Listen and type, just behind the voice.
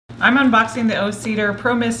I'm unboxing the O-Cedar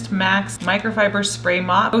Promist MAX Microfiber Spray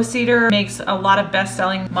Mop. O-Cedar makes a lot of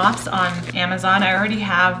best-selling mops on Amazon. I already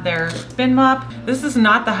have their spin mop. This is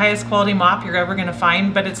not the highest quality mop you're ever gonna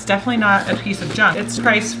find, but it's definitely not a piece of junk. It's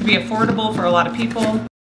priced to be affordable for a lot of people.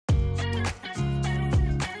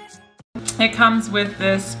 It comes with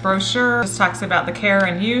this brochure. It talks about the care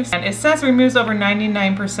and use, and it says removes over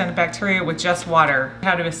 99% of bacteria with just water.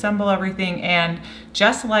 How to assemble everything, and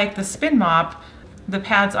just like the spin mop, the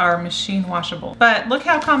pads are machine washable. But look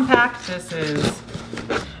how compact this is.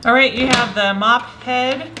 All right, you have the mop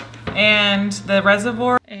head and the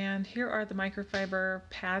reservoir, and here are the microfiber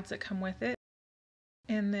pads that come with it.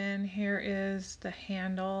 And then here is the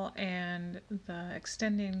handle and the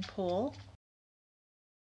extending pole.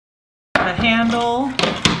 The handle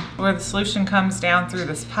where the solution comes down through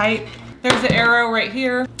this pipe. There's an arrow right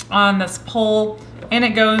here on this pole, and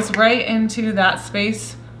it goes right into that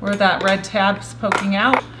space where that red tab's poking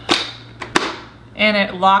out, and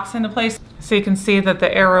it locks into place. So you can see that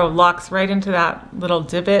the arrow locks right into that little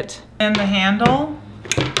divot in the handle.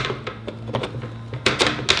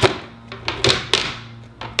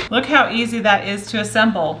 Look how easy that is to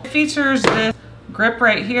assemble. It features this grip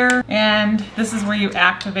right here, and this is where you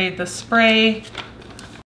activate the spray.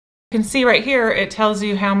 You can see right here, it tells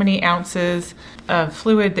you how many ounces of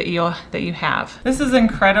fluid that you have. This is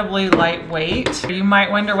incredibly lightweight. You might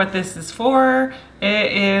wonder what this is for.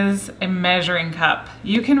 It is a measuring cup.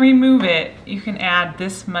 You can remove it. You can add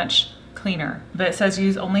this much cleaner, but it says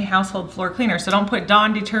use only household floor cleaner, so don't put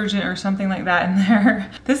Dawn detergent or something like that in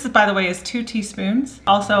there. This is, by the way, is 2 teaspoons.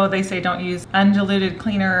 Also, they say don't use undiluted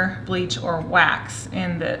cleaner, bleach, or wax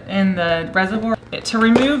in the reservoir. To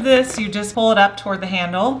remove this, you just pull it up toward the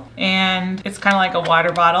handle, and it's kind of like a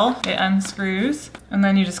water bottle. It unscrews, and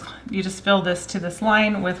then you just fill this to this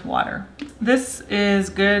line with water. This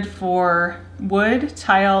is good for wood,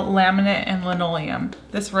 tile, laminate, and linoleum.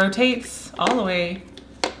 This rotates all the way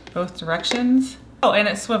both directions. Oh, and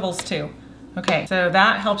it swivels too. Okay, so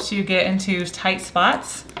that helps you get into tight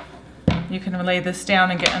spots. You can lay this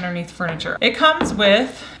down and get underneath furniture. It comes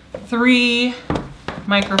with 3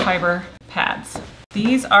 microfiber pads.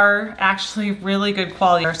 These are actually really good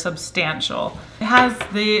quality. They're substantial. It has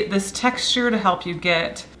this texture to help you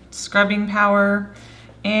get scrubbing power,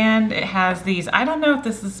 and it has these. I don't know if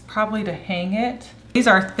this is probably to hang it. These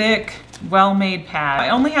are thick, well-made pads.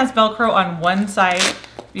 It only has Velcro on one side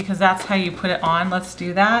because that's how you put it on. Let's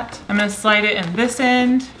do that. I'm gonna slide it in this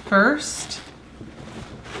end first.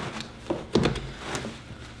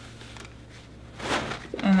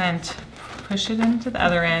 And then push it into the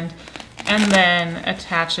other end, and then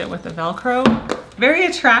attach it with the Velcro. Very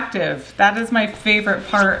attractive. That is my favorite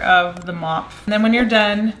part of the mop. And then when you're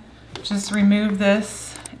done, just remove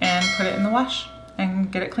this and put it in the wash and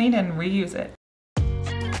get it cleaned and reuse it.